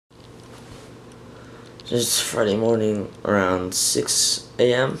It's Friday morning around 6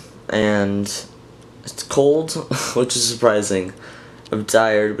 a.m. and it's cold, which is surprising. I'm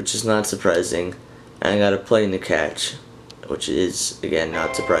tired, which is not surprising. And I got a plane to catch, which is, again,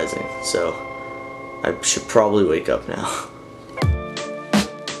 not surprising. So I should probably wake up now.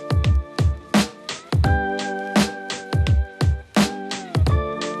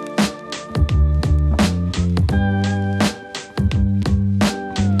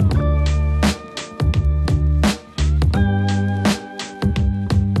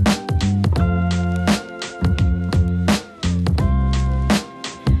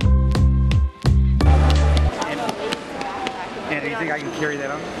 And do you think I can carry that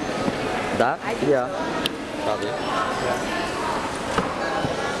on? That? Yeah. Probably.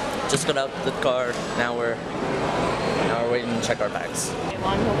 Just got out the car. Now we're waiting to check our bags.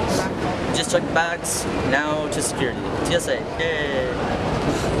 Just checked the bags. Now to security. TSA. Yay!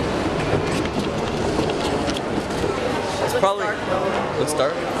 It's probably let's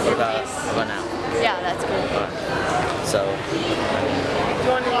start about now. Yeah, that's good. So. Do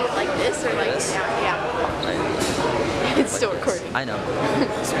you want to do it like this or like this? Yeah. It's still recording. I know.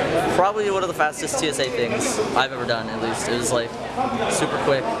 It's probably one of the fastest TSA things I've ever done, at least. It was like super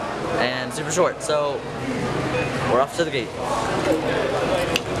quick and super short. So we're off to the gate.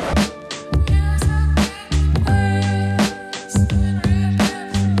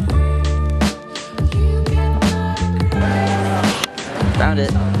 Found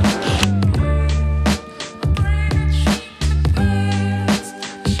it.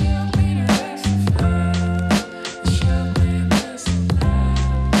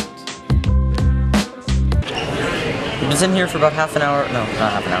 We've been in here for about half an hour. No,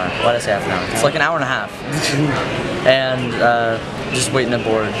 not half an hour. Why did I say half an hour? It's like an hour and a half. And just waiting to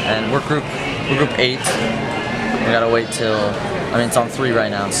board. And we're group 8. We gotta wait till, I mean, it's on 3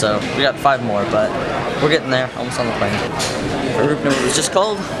 right now, so we got 5 more, but we're getting there, almost on the plane. Our group number was just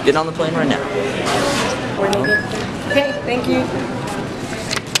called, getting on the plane right now. Okay, thank you.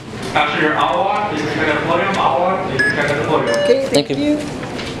 After your hour, you can deploy them, hour, you can deploy them. Okay, Thank you.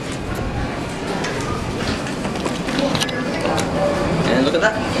 And look at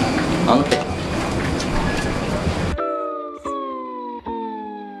that, on the plane.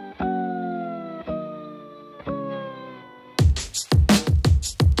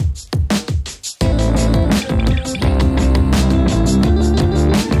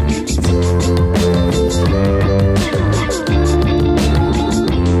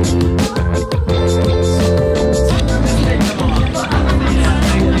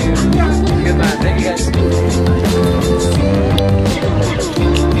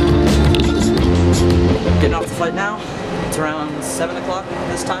 Getting off the flight now. It's around 7 o'clock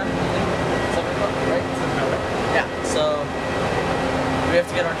this time. 7 o'clock, right? Yeah. So we have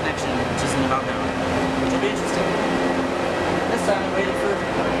to get our connection, which is in about an hour, which will be interesting. This time I'm waiting for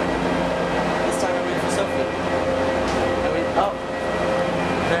Sophie.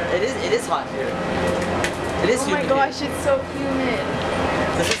 It is hot here. It is humid. Oh my gosh, it's so humid.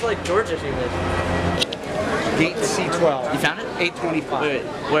 This is like Georgia humid. Gate C12. You found it? 825. Wait,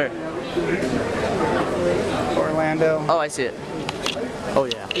 where? Orlando. Oh, I see it. Oh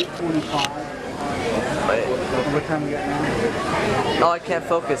yeah. 825. Wait. What time we got now? Oh, I can't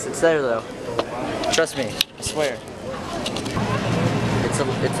focus. It's there though. Trust me. I swear. It's a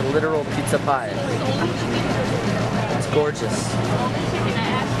literal pizza pie. It's gorgeous.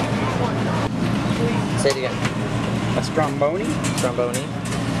 Say it again. A stromboni? Stromboni.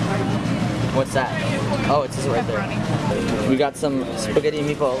 What's that? Oh, it says it right there. We got some spaghetti and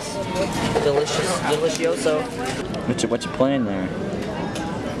meatballs. Delicioso. What you playing there?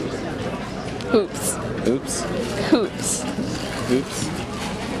 Hoops. Oops. Hoops. Hoops.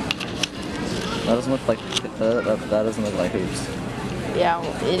 That doesn't look like that doesn't look like hoops. Yeah,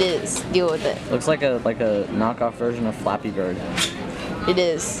 it is. Deal with it. Looks like a knockoff version of Flappy Bird. It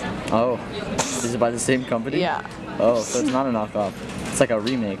is. Oh, is it by the same company? Yeah. Oh, so it's not a knockoff. It's like a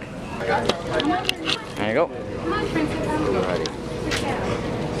remake. There you go. Alrighty.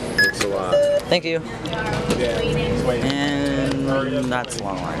 Thanks a lot. Thank you. And that's a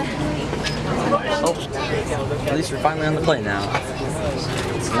long line. Oh, at least we're finally on the plane now.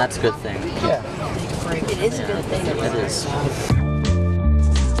 And that's a good thing. Yeah. It is a good thing. It is.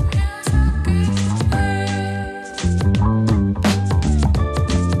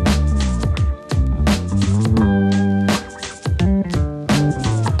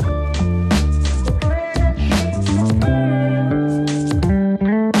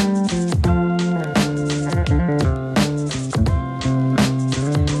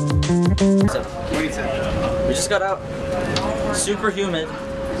 We just got out. Super humid.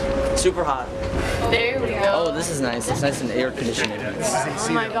 Super hot. There we go. Oh, this is nice. It's nice and air conditioned. Oh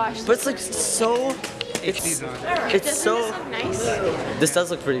my gosh. But it's like so. It's Doesn't so. this look nice? This does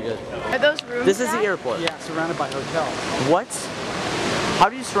look pretty good. Are those rooms? This is the back? airport. Yeah, surrounded by hotels. What? How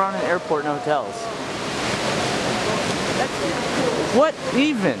do you surround an airport and hotels? What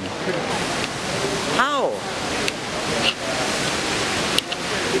even? How?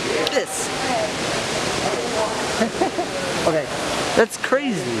 This. Okay. That's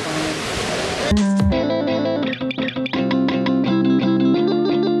crazy.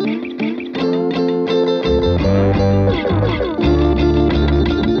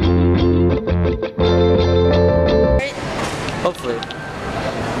 Hopefully.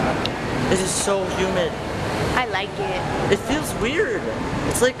 This is so humid. I like it. It feels weird.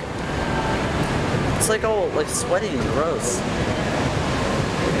 It's like all like sweaty and gross.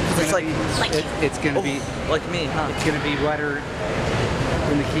 It's like It's gonna be like me, huh? it's gonna be wetter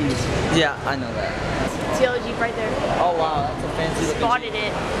in the Keys. Yeah, I know that. See all the Jeep right there. Oh wow, that's a fancy looking Spotted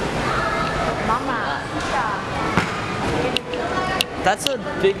it. Mama. Jeep. That's a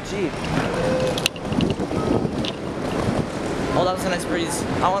big Jeep. Oh, that was a nice breeze.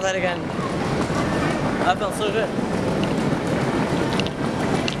 I want that again. That felt so good.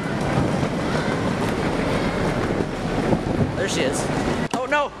 There she is. Oh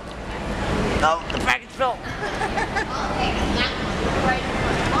no! No, the package fell.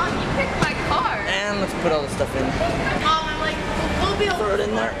 Mom, you picked my car. And let's put all this stuff in. Mom, I'm like, we'll be Throw it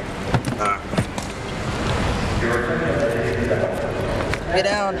in there. Get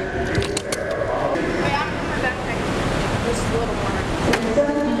down. Wait, I'm in my backpack. Just a little more.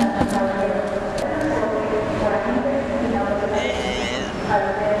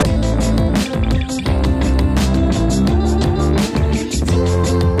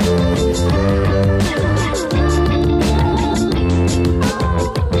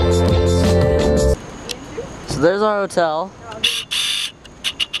 So there's our hotel.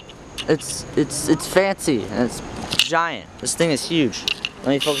 It's fancy and it's giant. This thing is huge. Let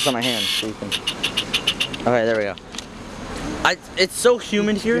me focus on my hand so you can. Okay, there we go. It's so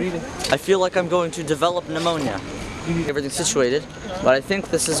humid here. I feel like I'm going to develop pneumonia. Everything's situated, but I think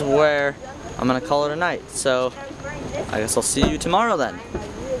this is where I'm gonna call it a night. So I guess I'll see you tomorrow then. I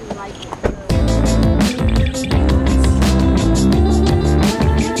really like it.